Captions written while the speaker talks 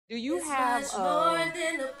Do you have a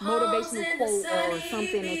motivational quote or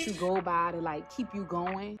something that you go by to like keep you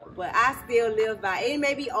going? But I still live by it. It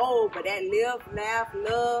may be old, but that live, laugh,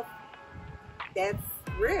 love, that's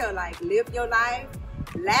real. Like, live your life,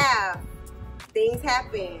 laugh, things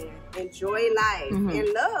happen, enjoy life, and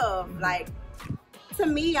love. Like, to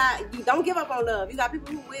me, you don't give up on love. You got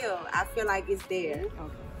people who will. I feel like it's there.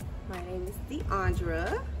 Okay. My name is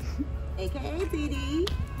Deandra, aka DeeDee.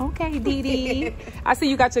 Okay, DeeDee. I see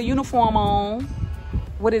you got your uniform on.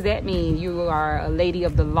 What does that mean? You are a lady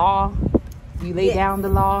of the law? You lay down the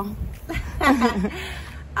law? I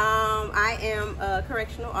am a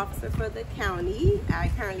correctional officer for the county. I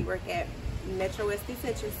currently work at Metro West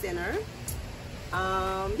Detention Center.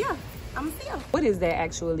 Yeah, I'm a CO. What is that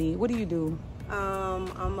actually? What do you do?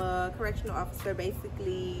 I'm a correctional officer.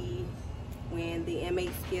 Basically, when the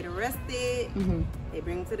inmates get arrested, they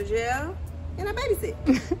bring them to the jail, and I babysit.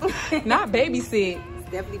 Not babysit.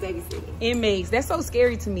 It's definitely babysitting. Inmates. That's so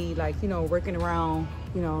scary to me. Like, you know, working around,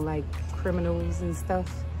 you know, like criminals and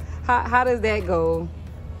stuff. How does that go?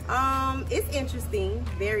 It's interesting.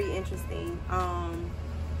 Very interesting.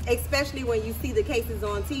 Especially when you see the cases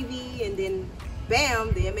on TV and then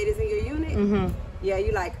bam, the inmate is in your unit. Yeah,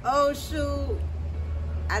 you're like, oh shoot,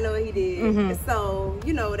 I know what he did. So,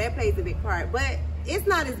 you know, that plays a big part. But it's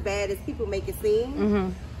not as bad as people make it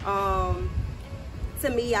seem. To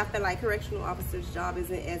me, I feel like correctional officer's job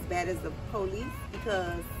isn't as bad as the police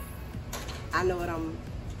because I know what I'm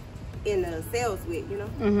in the cells with, you know.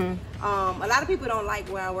 A lot of people don't like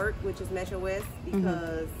where I work, which is Metro West,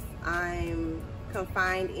 because I'm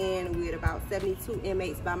confined in with about 72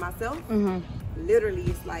 inmates by myself. Literally,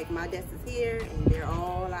 it's like my desk is here and they're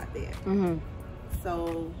all out there.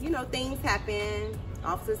 So, you know, things happen.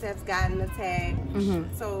 Officers have gotten attacked.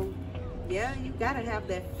 So, yeah, you gotta have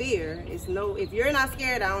that fear. It's no, if you're not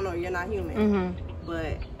scared, I don't know, you're not human.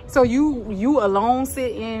 But so you alone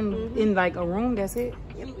sit in like a room, that's it?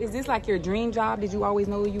 Is this like your dream job? Did you always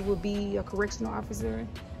know you would be a correctional officer?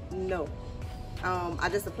 No. I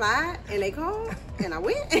just applied and they called and I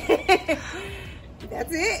went.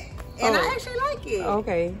 That's it. And I actually like it.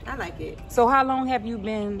 Okay. I like it. So how long have you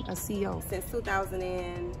been a CO? Since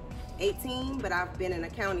 2018, but I've been in the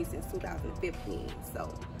county since 2015. So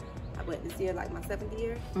I went this year, like my 7th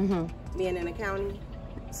year, being in the county.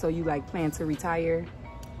 So you like plan to retire?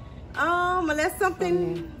 Unless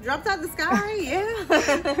something drops out the sky, yeah.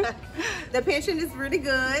 The pension is really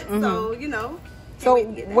good, so you know. So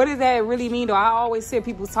what does that really mean though? I always hear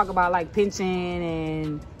people talk about like pension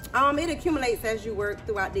and it accumulates as you work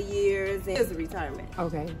throughout the years, and it's a retirement.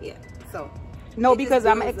 Okay. Yeah. So no, because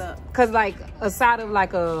like aside of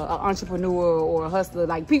like a entrepreneur or a hustler,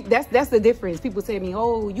 like that's the difference. People tell me,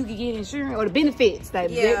 oh, you can get insurance or the benefits. Like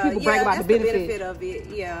people brag about the benefit of it.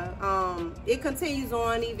 Yeah. It continues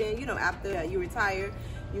on even, you know, after you retire.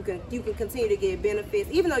 You can continue to get benefits,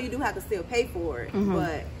 even though you do have to still pay for it.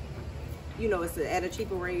 But you know, it's at a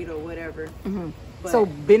cheaper rate or whatever. So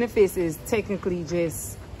benefits is technically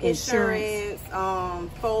just insurance,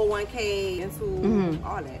 401k, into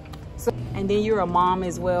all that. So, and then you're a mom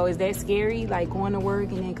as well. Is that scary, like going to work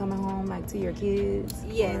and then coming home like to your kids?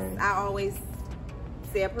 Yes, or? I always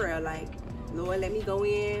say a prayer like, Lord, let me go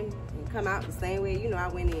in and come out the same way, you know, I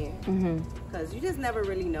went in. Because you just never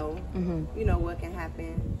really know, you know, what can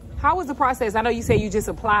happen. How was the process? I know you say you just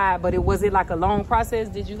applied, but was it like a long process?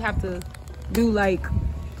 Did you have to do like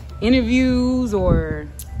interviews or?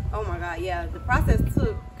 Oh my God, yeah. The process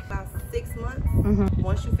took about 6 months.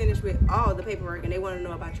 Once you finish with all the paperwork and they want to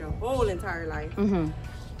know about your whole entire life.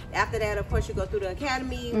 After that, of course, you go through the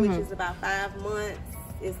academy, which is about 5 months.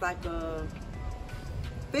 It's like a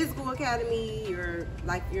physical academy. It's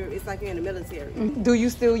like you're in the military. Do you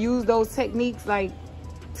still use those techniques like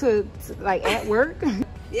to like at work?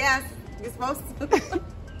 Yes, you're supposed to.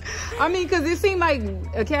 I mean, because it seemed like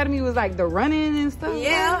academy was like the running and stuff.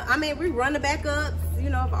 Yeah, I mean, we run the backups. You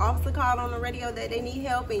know, if an officer called on the radio that they need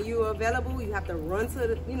help and you're available, you have to run to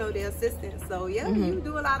the, you know, the assistant. So yeah, you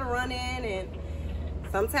do a lot of running, and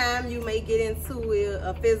sometimes you may get into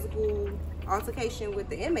a physical altercation with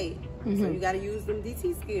the inmate. So you got to use them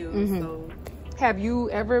DT skills. So have you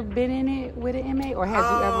ever been in it with an inmate, or have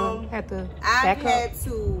you ever had to back up? I've had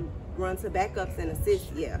to run to backups and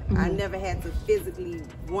assist, yeah. I never had to physically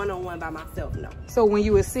one-on-one by myself, no. So when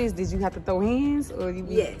you assist, did you have to throw hands? Or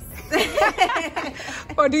yes.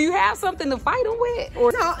 Or do you have something to fight them with?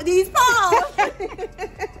 Or no, these paws.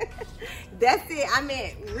 That's it. I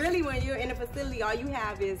mean, really, when you're in a facility, all you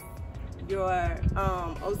have is your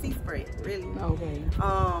OC spray, really. Okay.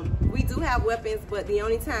 We do have weapons, but the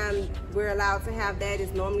only time we're allowed to have that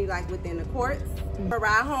is normally like within the courts. For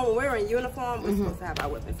ride home, when we're in uniform, we're supposed to have our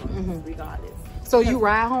weapons on us, regardless. So you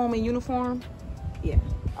ride home in uniform? Yeah.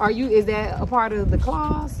 Is that a part of the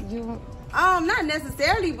clause? Not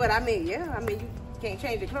necessarily, but I mean, yeah. I mean, you can't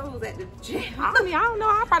change your clothes at the gym. I mean, I don't know.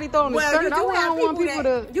 I probably throw on the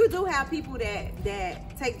shirt. You do have people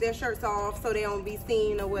that take their shirts off so they don't be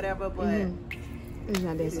seen or whatever, but it's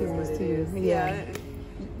not that serious to you. Yeah.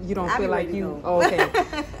 You don't feel like you. Oh, okay.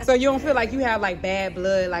 So you don't feel like you have like bad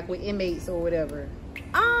blood, like with inmates or whatever.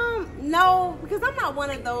 No, because I'm not one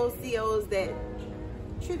of those COs that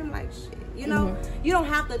treat them like shit. You know, you don't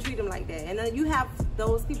have to treat them like that. And then you have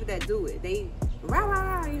those people that do it. They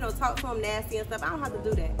talk to them nasty and stuff. I don't have to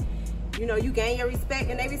do that. You know, you gain your respect,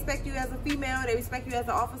 and they respect you as a female. They respect you as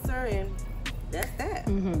an officer, and that's that.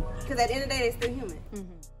 Because at the end of the day, they're still human.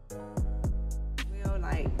 Well,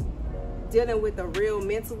 like dealing with a real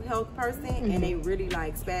mental health person, and they really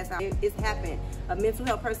like spaz out. It's happened. A mental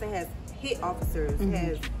health person has hit officers,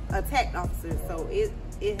 has attacked officers, so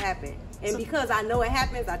it happened. And because I know it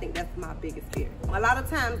happens, I think that's my biggest fear. A lot of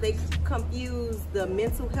times they confuse the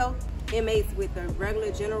mental health inmates with the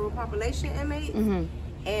regular general population inmates.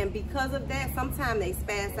 And because of that, sometimes they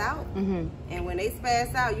spaz out. And when they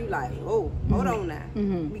spaz out, you like, oh, hold on now.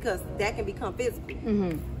 Because that can become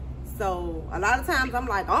physical. So a lot of times I'm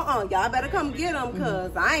like, y'all better come get them,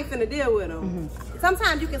 because I ain't finna deal with them.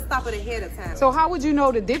 Sometimes you can stop it ahead of time. So how would you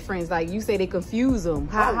know the difference? Like you say they confuse them.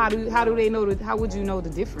 How do they know how would you know the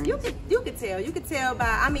difference? You could tell. You could tell by,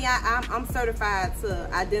 I mean, I'm certified to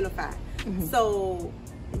identify. So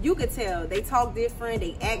you could tell they talk different,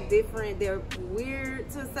 they act different, they're weird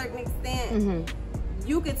to a certain extent.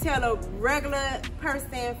 You could tell a regular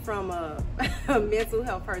person from a mental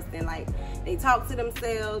health person. Like, they talk to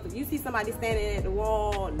themselves. If you see somebody standing at the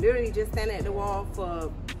wall, literally just standing at the wall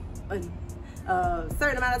for a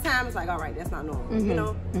certain amount of time, it's like, all right, that's not normal, you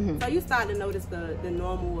know? So you start to notice the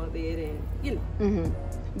normal of it, and you know.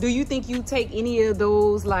 Do you think you take any of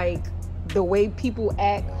those, like the way people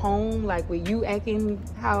act home, like with you acting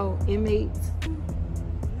how inmates?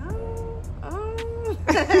 No.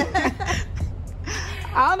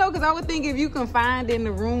 I don't know, because I would think if you confined in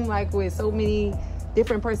the room like with so many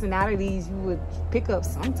different personalities, you would pick up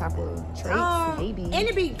some type of traits, maybe. In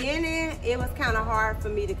the beginning, it was kind of hard for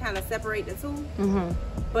me to kind of separate the two.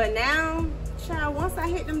 But now, child, once I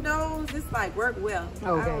hit them doors, it's like work well.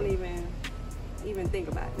 I don't even think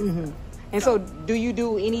about it. And so do you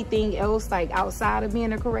do anything else like outside of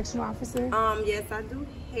being a correctional officer? Yes, I do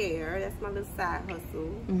hair. That's my little side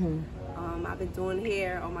hustle. I've been doing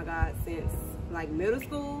hair, oh my God, since like middle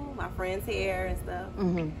school, my friend's hair and stuff.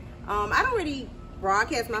 I don't really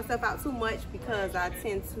broadcast myself out too much because I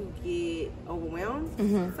tend to get overwhelmed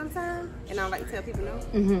sometimes, and I like to tell people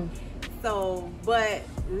no. So, but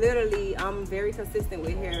literally, I'm very consistent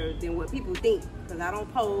with hair than what people think, because I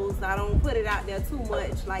don't post, I don't put it out there too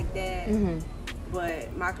much like that.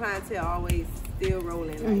 But my clientele always still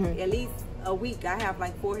rolling. Like, at least a week, I have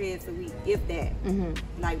like 4 heads a week, if that.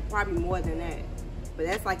 Like probably more than that. But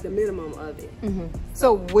that's like the minimum of it.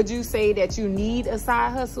 So would you say that you need a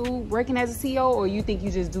side hustle working as a CO, or you think you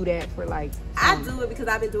just do that for like I do it because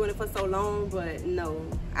I've been doing it for so long, but no,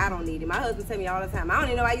 I don't need it. My husband tell me all the time, I don't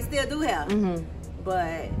even know why you still do hair.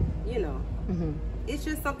 But you know, it's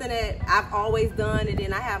just something that I've always done, and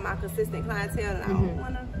then I have my consistent clientele, and I don't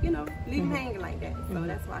want to, you know, leave them hanging like that. So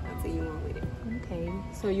that's why I continue on with it. Okay,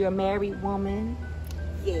 so you're a married woman?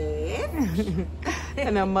 Yes.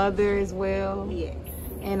 And a mother as well? Yes.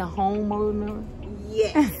 And a homeowner?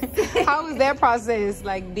 Yes. How is that process,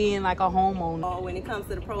 like being like a homeowner? Oh, when it comes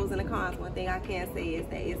to the pros and the cons, one thing I can say is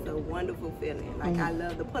that it's a wonderful feeling. Like I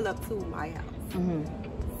love to pull up to my house.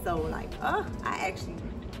 So like,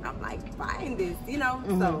 I'm like buying this, you know?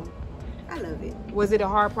 So I love it. Was it a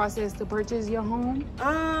hard process to purchase your home?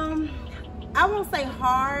 I won't say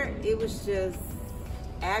hard. It was just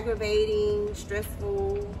aggravating,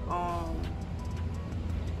 stressful.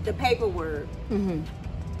 The paperwork,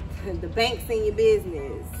 the banks in your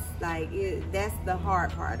business, like that's the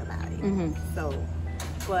hard part about it. So,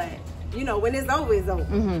 but you know, when it's over, it's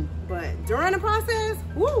over. But during the process,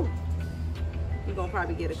 woo, you're gonna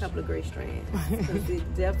probably get a couple of gray strands, because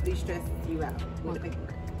it definitely stresses you out with the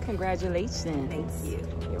paperwork. Congratulations. Thank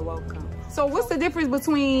you. You're welcome. So what's the difference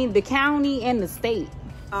between the county and the state?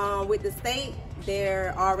 With the state,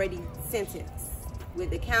 they're already sentenced. With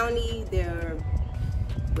the county, they're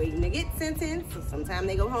waiting to get sentenced. So sometimes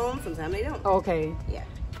they go home, sometimes they don't. Okay. Yeah.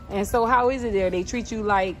 And so how is it there? They treat you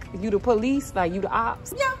like you the police, like you the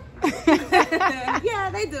ops? Yeah. Yeah,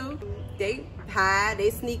 they do. they hide,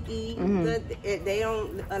 they sneaky. They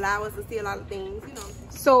don't allow us to see a lot of things, you know.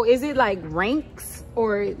 So is it like ranks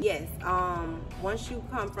or? Yes. Once you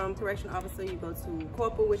come from correctional officer, you go to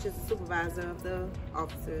corporal, which is the supervisor of the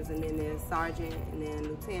officers, and then there's sergeant, and then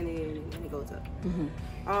lieutenant, and then it goes up.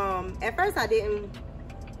 At first, I didn't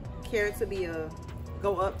care to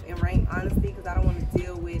go up in rank, honestly, because I don't want to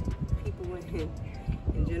deal with people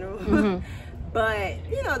in general. But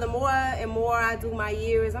you know, the more and more I do my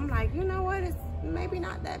years, I'm like, you know what, it's maybe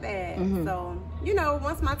not that bad. So you know,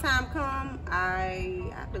 once my time comes,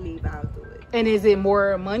 I believe I'll do it. And is it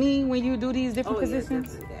more money when you do these different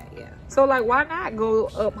positions? Yeah. So like, why not go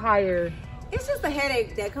up higher? It's just a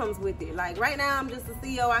headache that comes with it. Like right now, I'm just a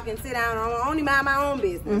CEO. I can sit down and only mind my own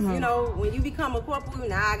business. You know, when you become a corporal,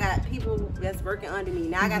 now I got people that's working under me.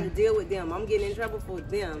 Now I got to deal with them. I'm getting in trouble for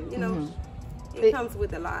them. You know, it comes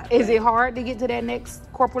with a lot. Is it hard to get to that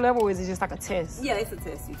next corporal level, or is it just like a test? Yeah, it's a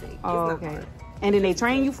test you take. Oh, it's not okay. hard. And then they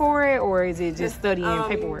train you for it, or is it just studying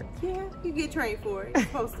paperwork? Yeah, you get trained for it. You're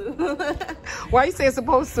supposed to. Why you say it's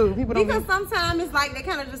supposed to? People don't. Because sometimes it's like they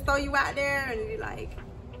kind of just throw you out there, and you're like,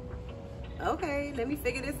 okay, let me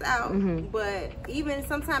figure this out. But even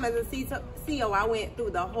sometimes as a CEO, I went through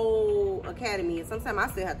the whole academy, and sometimes I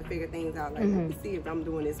still have to figure things out, like to see if I'm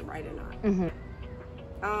doing this right or not.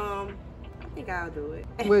 I think I'll do it.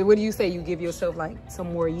 What do you say? You give yourself like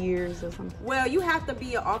some more years or something? Well, you have to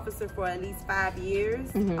be an officer for at least 5 years,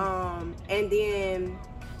 and then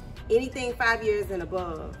anything 5 years and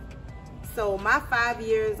above. So my 5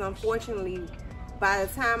 years, unfortunately, by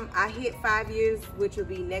the time I hit 5 years, which will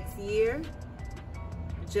be next year,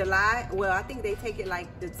 July. Well, I think they take it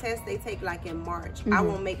like the test they take like in March. I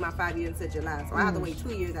won't make my 5 years until July, so I have to wait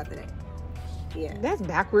 2 years after that. Yeah, that's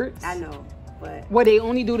backwards. I know. But well, they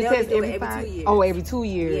only do the test every 2 years. Oh, every 2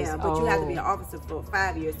 years. Yeah, but you have to be an officer for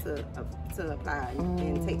 5 years to apply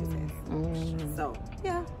and take the test. So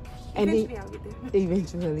yeah, eventually I'll get there.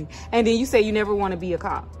 Eventually. And then you say you never want to be a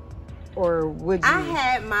cop, or would you? I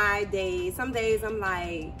had my days. Some days I'm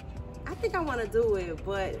like, I think I want to do it,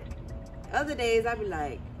 but other days I be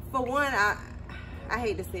like, for one, I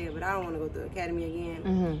hate to say it, but I don't want to go through academy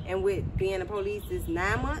again. And with being a police, it's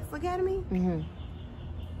 9 months academy.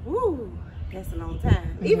 Woo. That's a long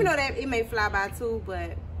time. Even though that it may fly by too,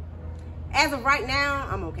 but as of right now,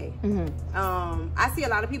 I'm okay. I see a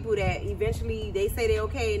lot of people that eventually they say they're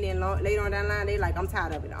okay, and then later on down the line, they like, I'm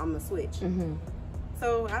tired of it. I'm gonna switch.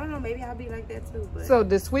 So I don't know. Maybe I'll be like that too. But so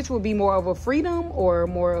the switch would be more of a freedom or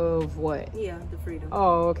more of what? Yeah, the freedom.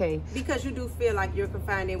 Oh, okay. Because you do feel like you're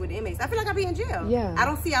confined in with the inmates. I feel like I'll be in jail. Yeah. I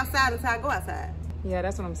don't see outside until I go outside. Yeah,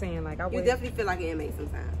 that's what I'm saying. Like you definitely feel like an inmate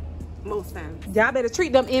sometimes. Most times. Y'all better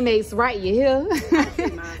treat them inmates right, you hear? I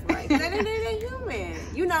treat mine right. They're human.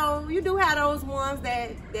 You know, you do have those ones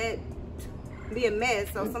that be a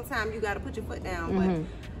mess, so sometimes you got to put your foot down.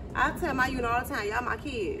 But I tell my unit all the time, y'all my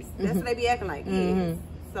kids. That's what they be acting like, kids.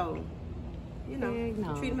 So, you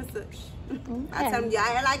know, treat them as such. I tell them, y'all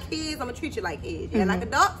act like kids, I'm going to treat you like kids. You act like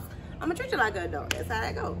adults, I'm going to treat you like an adult. That's how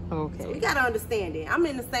that go. Okay. So we got to understand it. I'm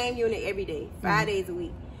in the same unit every day, 5 days a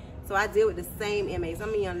week. So I deal with the same inmates. I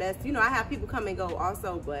mean, unless, you know, I have people come and go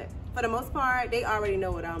also, but for the most part, they already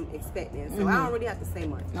know what I'm expecting. So I don't really have to say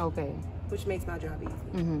much. Okay. Which makes my job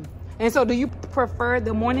easy. And so do you prefer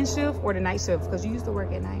the morning shift or the night shift? Because you used to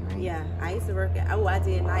work at night, right? Yeah, I used to work at, I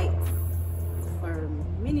did nights for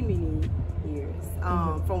many years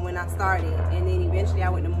from when I started. And then eventually I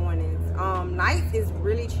went to mornings. Nights is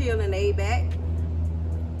really chill and laid back.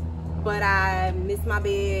 But I miss my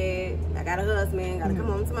bed. I got a husband, gotta come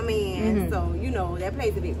home to my man. So, you know, that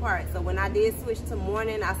plays a big part. So when I did switch to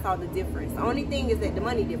morning, I saw the difference. The only thing is that the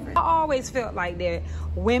money difference. I always felt like that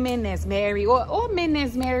women that's married or men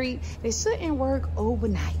that's married, they shouldn't work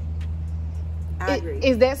overnight. I agree.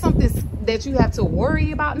 Is that something that you have to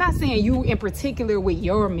worry about? Not saying you in particular with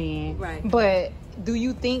your man, right? But do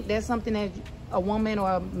you think that's something that a woman or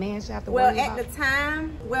a man should have to worry about? Well, at the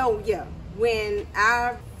time, yeah. When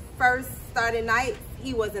I first started nights,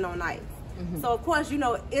 he wasn't on nights. So of course, you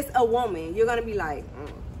know, it's a woman. You're gonna be like,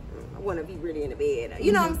 I want to be really in the bed.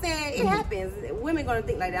 You know what I'm saying? It happens. Women gonna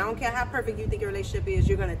think like that. I don't care how perfect you think your relationship is.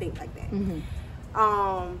 You're gonna think like that.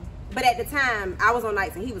 But at the time, I was on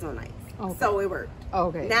nights and he was on nights. So it worked.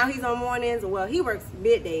 Now he's on mornings. Well, he works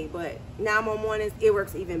midday, but now I'm on mornings. It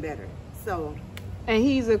works even better. So. And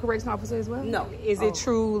he's a correctional officer as well? No. Is it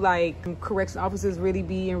true, like, correctional officers really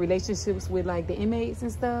be in relationships with, like, the inmates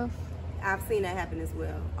and stuff? I've seen that happen as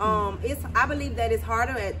well. I believe that it's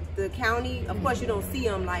harder at the county. Of course, you don't see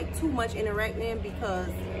them, like, too much interacting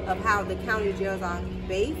because of how the county jails are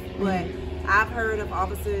based. But I've heard of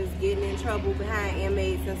officers getting in trouble behind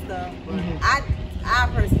inmates and stuff. But I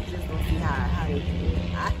personally just don't see how they do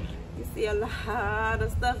it. You see a lot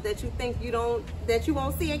of stuff that you think that you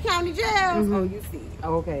won't see in county jails. Oh, you see.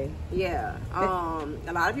 Okay. Yeah. A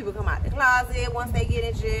lot of people come out the closet once they get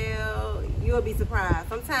in jail. You'll be surprised.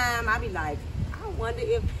 Sometimes I be like, I wonder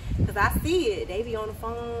if, because I see it, they be on the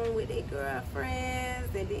phone with their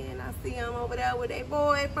girlfriends, and then I see them over there with their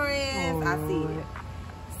boyfriends. I see it.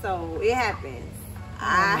 So it happens.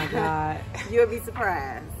 Oh my God. You'll be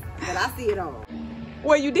surprised, but I see it all.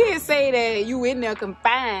 Well, you did say that you in there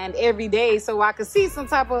confined every day, so I could see some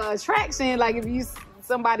type of attraction. Like if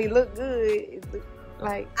somebody look good,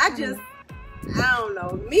 like I don't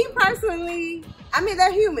know. Me personally, I mean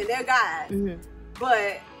they're human, they're guys,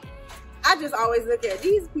 but I just always look at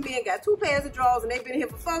these men got 2 pairs of drawers and they've been here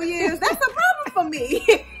for 4 years. That's a problem for me.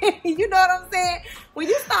 You know what I'm saying? When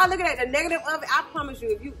you start looking at the negative of it, I promise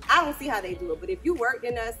you, I don't see how they do it, but if you worked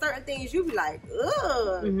in certain things, you be like,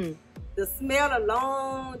 ugh. The smell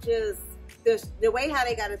alone, just the way how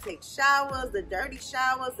they gotta take showers, the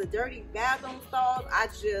dirty bathroom stalls. I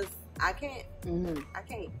can't. I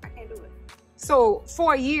can't do it. So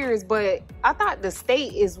 4 years, but I thought the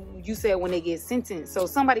state is, you said when they get sentenced, so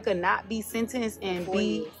somebody could not be sentenced and 4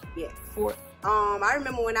 years. Yes. I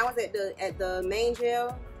remember when I was at the main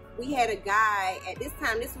jail, we had a guy at this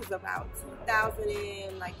time. This was about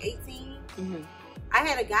 2018. I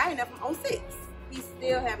had a guy in there from 06. He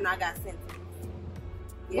still have not got sentenced.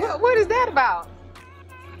 Yeah. What is that about?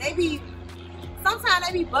 Sometimes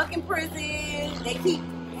they be bucking prison. They keep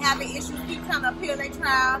having issues, keep trying to appeal their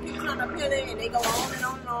trial, keep trying to appeal it, and they go on and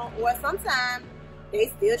on and on. Or sometimes they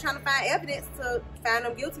still trying to find evidence to find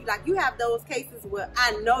them guilty. Like you have those cases where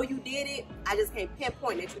I know you did it, I just can't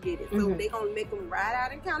pinpoint that you did it. So they gonna make them ride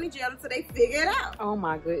out in county jail until they figure it out. Oh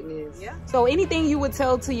my goodness. Yeah. So anything you would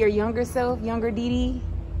tell to your younger self, younger DeeDee?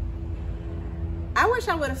 I wish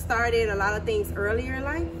I would have started a lot of things earlier in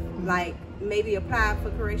life, like maybe apply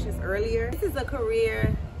for corrections earlier. This is a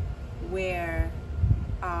career where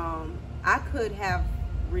I could have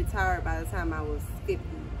retired by the time I was 50,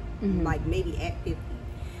 like maybe at 50.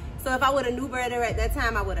 So if I would have knew better at that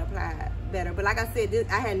time, I would have applied better. But like I said,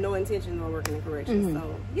 I had no intention of working in corrections.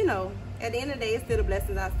 So, you know, at the end of the day, it's still a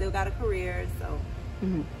blessing. I still got a career, so.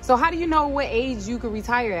 So how do you know what age you could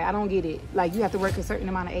retire at? I don't get it. Like you have to work a certain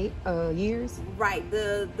amount of years? Right.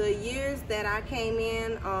 The years that I came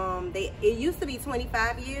in, it used to be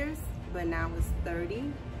 25 years, but now it's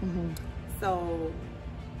 30. So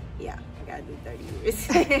yeah, I gotta do 30 years.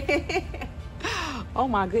 Oh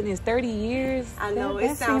my goodness, 30 years? I know,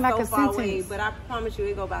 it sounds like so far away, but I promise you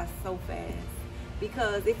it go by so fast.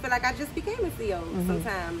 Because it feel like I just became a CO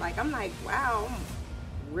sometimes. Like I'm like, wow,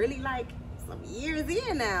 I'm really like some years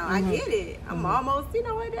in now. I get it. I'm almost, you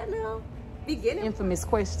know what, that little beginning. Infamous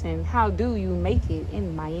question, how do you make it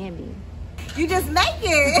in Miami? You just make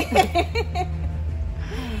it.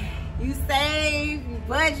 You save, you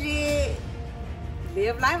budget,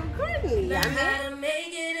 live life accordingly. I mean,